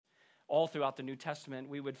All throughout the New Testament,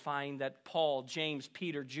 we would find that Paul, James,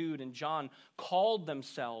 Peter, Jude, and John called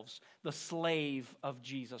themselves the slave of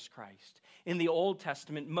Jesus Christ. In the Old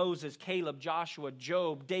Testament, Moses, Caleb, Joshua,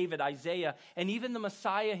 Job, David, Isaiah, and even the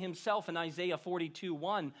Messiah himself in Isaiah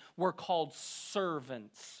 42:1 were called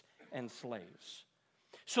servants and slaves.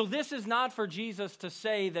 So this is not for Jesus to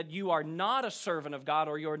say that you are not a servant of God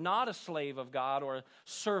or you're not a slave of God or a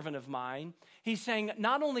servant of mine. He's saying,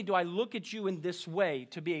 not only do I look at you in this way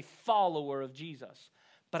to be a follower of Jesus,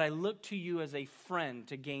 but I look to you as a friend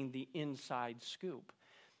to gain the inside scoop.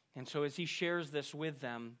 And so as he shares this with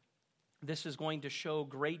them, this is going to show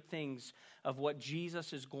great things of what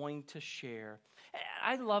Jesus is going to share.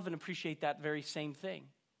 I love and appreciate that very same thing.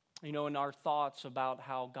 You know, in our thoughts about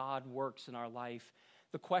how God works in our life,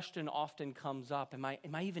 the question often comes up, am I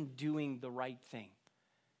even doing the right thing?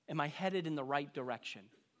 Am I headed in the right direction?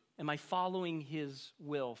 Am I following his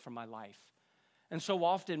will for my life? And so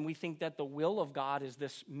often we think that the will of God is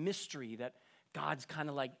this mystery, that God's kind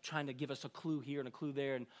of like trying to give us a clue here and a clue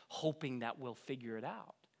there and hoping that we'll figure it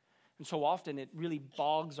out. And so often it really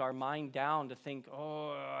bogs our mind down to think,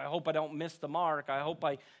 oh, I hope I don't miss the mark. I hope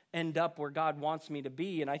I end up where God wants me to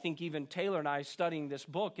be. And I think even Taylor and I studying this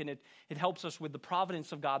book, and it helps us with the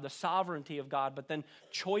providence of God, the sovereignty of God, but then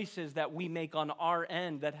choices that we make on our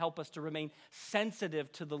end that help us to remain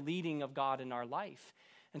sensitive to the leading of God in our life.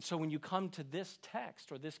 And so when you come to this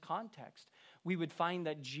text or this context, we would find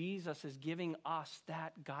that Jesus is giving us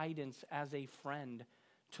that guidance as a friend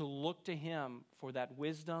to look to him for that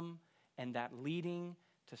wisdom and that leading,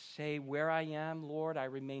 to say, where I am, Lord, I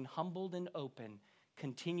remain humbled and open.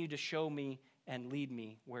 Continue to show me and lead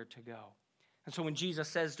me where to go. And so when Jesus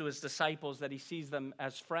says to his disciples that he sees them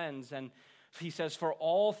as friends, and he says, for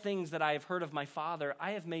all things that I have heard of my Father,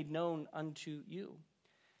 I have made known unto you.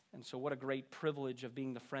 And so what a great privilege of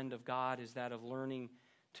being the friend of God is that of learning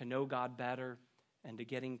to know God better and to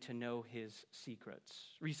getting to know his secrets.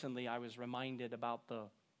 Recently, I was reminded about the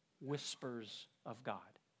whispers of God.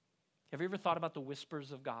 Have you ever thought about the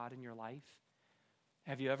whispers of God in your life?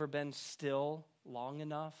 Have you ever been still long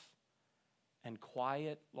enough and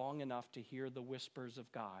quiet long enough to hear the whispers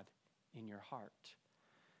of God in your heart?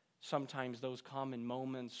 Sometimes those come in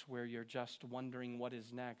moments where you're just wondering what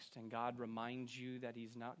is next, and God reminds you that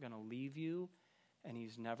he's not going to leave you and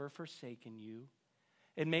he's never forsaken you.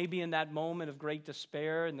 It may be in that moment of great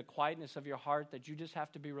despair, in the quietness of your heart, that you just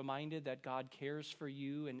have to be reminded that God cares for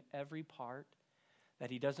you in every part, that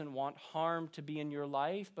he doesn't want harm to be in your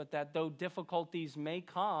life, but that though difficulties may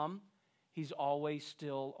come, he's always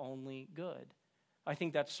still only good. I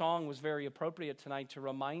think that song was very appropriate tonight to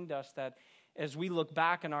remind us that as we look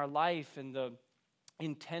back in our life in the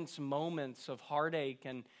intense moments of heartache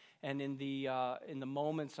and in the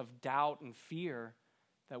moments of doubt and fear,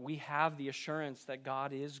 that we have the assurance that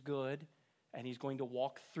God is good and he's going to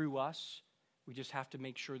walk through us. We just have to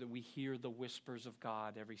make sure that we hear the whispers of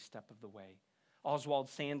God every step of the way. Oswald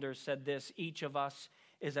Sanders said this, each of us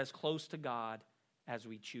is as close to God as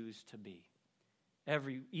we choose to be.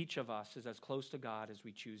 Each of us is as close to God as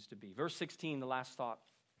we choose to be. Verse 16, the last thought.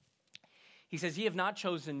 He says, ye have not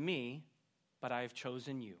chosen me, but I have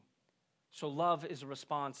chosen you. So love is a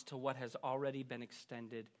response to what has already been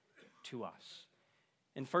extended to us.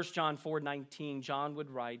 In 1 John 4:19, John would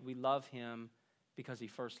write, we love him because he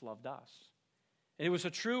first loved us. And it was a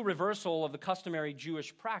true reversal of the customary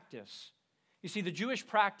Jewish practice. You see, the Jewish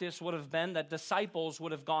practice would have been that disciples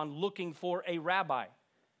would have gone looking for a rabbi.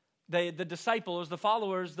 The disciples, the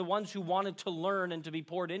followers, the ones who wanted to learn and to be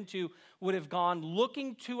poured into, would have gone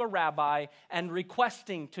looking to a rabbi and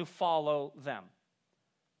requesting to follow them.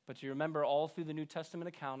 But you remember all through the New Testament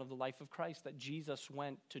account of the life of Christ that Jesus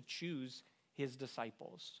went to choose his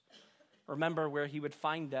disciples. Remember where he would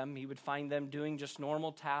find them. He would find them doing just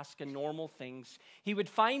normal tasks and normal things. He would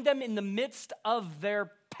find them in the midst of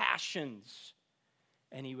their passions.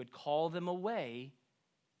 And he would call them away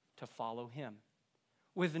to follow him.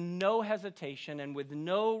 With no hesitation and with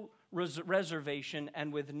no reservation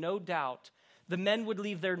and with no doubt, the men would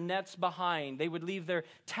leave their nets behind. They would leave their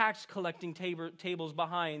tax collecting tables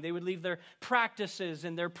behind. They would leave their practices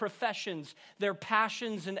and their professions, their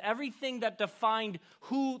passions, and everything that defined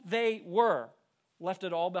who they were. Left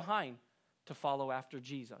it all behind to follow after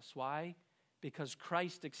Jesus. Why? Because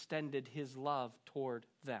Christ extended his love toward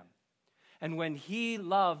them. And when he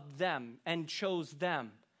loved them and chose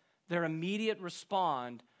them, their immediate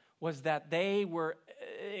response was that they were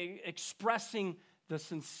expressing the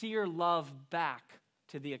sincere love back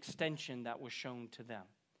to the extension that was shown to them.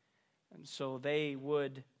 And so they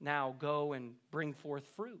would now go and bring forth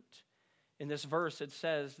fruit. In this verse, it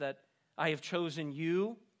says that I have chosen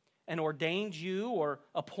you and ordained you or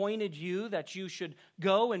appointed you that you should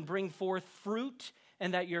go and bring forth fruit,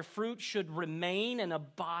 and that your fruit should remain and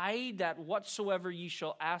abide, that whatsoever ye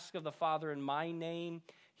shall ask of the Father in my name,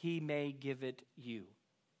 he may give it you.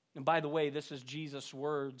 And by the way, this is Jesus'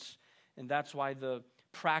 words, and that's why the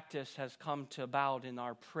practice has come to about in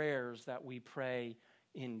our prayers that we pray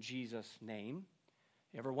in Jesus' name.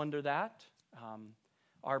 You ever wonder that?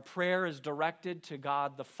 Our prayer is directed to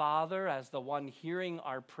God the Father as the one hearing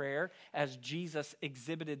our prayer, as Jesus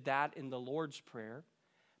exhibited that in the Lord's Prayer.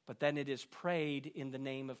 But then it is prayed in the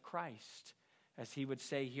name of Christ, as he would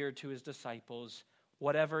say here to his disciples,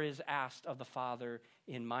 whatever is asked of the Father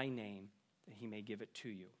in my name, that he may give it to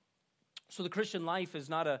you. So the Christian life is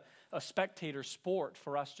not a spectator sport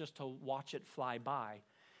for us just to watch it fly by.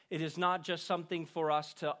 It is not just something for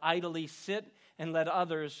us to idly sit and let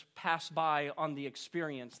others pass by on the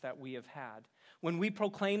experience that we have had. When we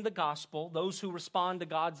proclaim the gospel, those who respond to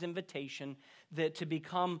God's invitation that to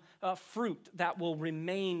become fruit that will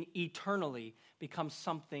remain eternally becomes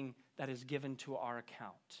something that is given to our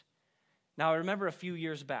account. Now, I remember a few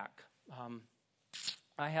years back,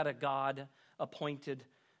 I had a God-appointed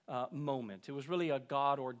moment. It was really a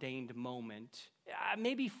God-ordained moment.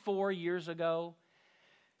 Maybe 4 years ago,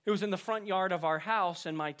 it was in the front yard of our house,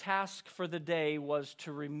 and my task for the day was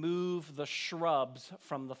to remove the shrubs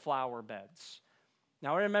from the flower beds.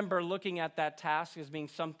 Now, I remember looking at that task as being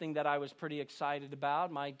something that I was pretty excited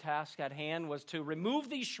about. My task at hand was to remove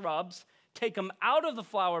these shrubs, take them out of the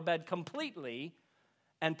flower bed completely,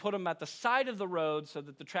 and put them at the side of the road so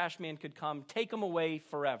that the trash man could come, take them away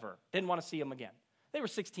forever. Didn't want to see them again. They were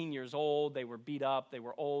 16 years old. They were beat up. They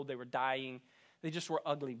were old. They were dying. They just were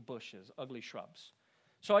ugly bushes, ugly shrubs.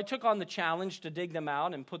 So I took on the challenge to dig them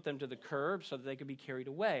out and put them to the curb so that they could be carried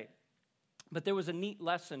away. But there was a neat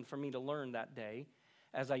lesson for me to learn that day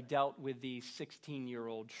as I dealt with these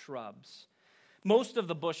 16-year-old shrubs. Most of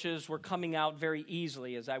the bushes were coming out very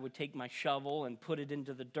easily as I would take my shovel and put it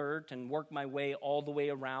into the dirt and work my way all the way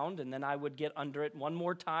around, and then I would get under it one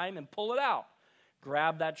more time and pull it out.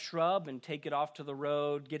 Grab that shrub and take it off to the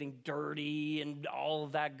road, getting dirty and all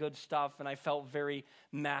of that good stuff, and I felt very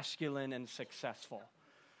masculine and successful.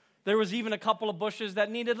 There was even a couple of bushes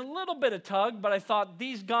that needed a little bit of tug, but I thought,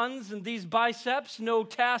 these guns and these biceps, no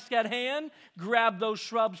task at hand. Grabbed those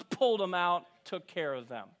shrubs, pulled them out, took care of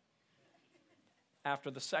them.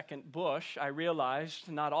 After the second bush, I realized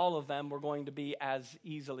not all of them were going to be as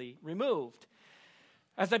easily removed.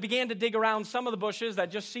 As I began to dig around some of the bushes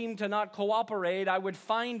that just seemed to not cooperate, I would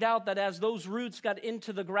find out that as those roots got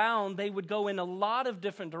into the ground, they would go in a lot of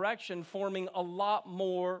different directions, forming a lot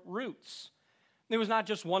more roots. There was not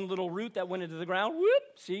just one little root that went into the ground. Whoop,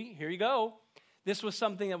 see, here you go. This was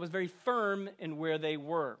something that was very firm in where they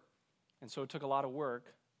were. And so it took a lot of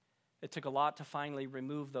work. It took a lot to finally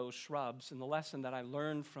remove those shrubs. And the lesson that I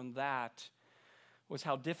learned from that was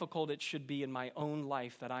how difficult it should be in my own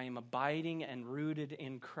life that I am abiding and rooted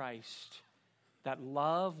in Christ, that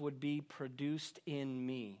love would be produced in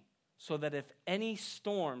me, so that if any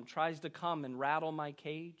storm tries to come and rattle my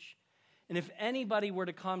cage, and if anybody were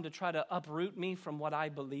to come to try to uproot me from what I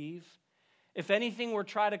believe, if anything were to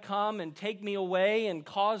try to come and take me away and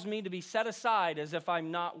cause me to be set aside as if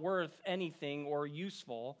I'm not worth anything or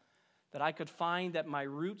useful, that I could find that my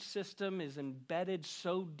root system is embedded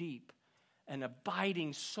so deep and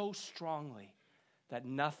abiding so strongly that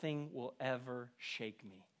nothing will ever shake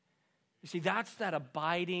me. You see, that's that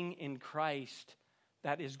abiding in Christ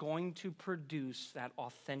that is going to produce that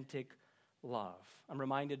authentic love. I'm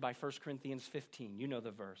reminded by 1 Corinthians 15. You know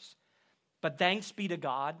the verse. But thanks be to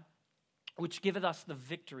God, which giveth us the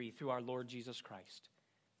victory through our Lord Jesus Christ.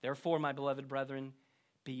 Therefore, my beloved brethren,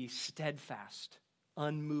 be ye steadfast,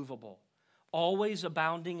 unmovable, always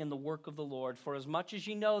abounding in the work of the Lord, for as much as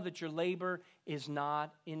ye know that your labor is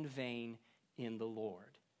not in vain in the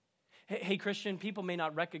Lord. Hey, Christian, people may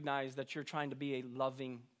not recognize that you're trying to be a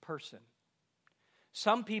loving person.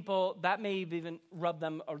 Some people, that may even rub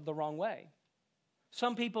them the wrong way.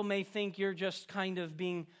 Some people may think you're just kind of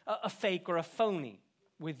being a fake or a phony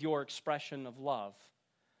with your expression of love.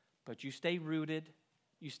 But you stay rooted,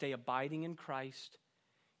 you stay abiding in Christ,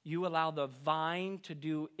 you allow the vine to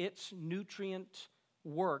do its nutrient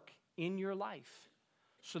work in your life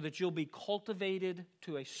so that you'll be cultivated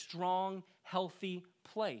to a strong, healthy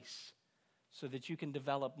place so that you can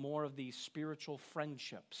develop more of these spiritual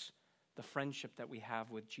friendships, the friendship that we have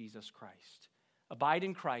with Jesus Christ. Abide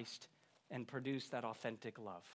in Christ and produce that authentic love.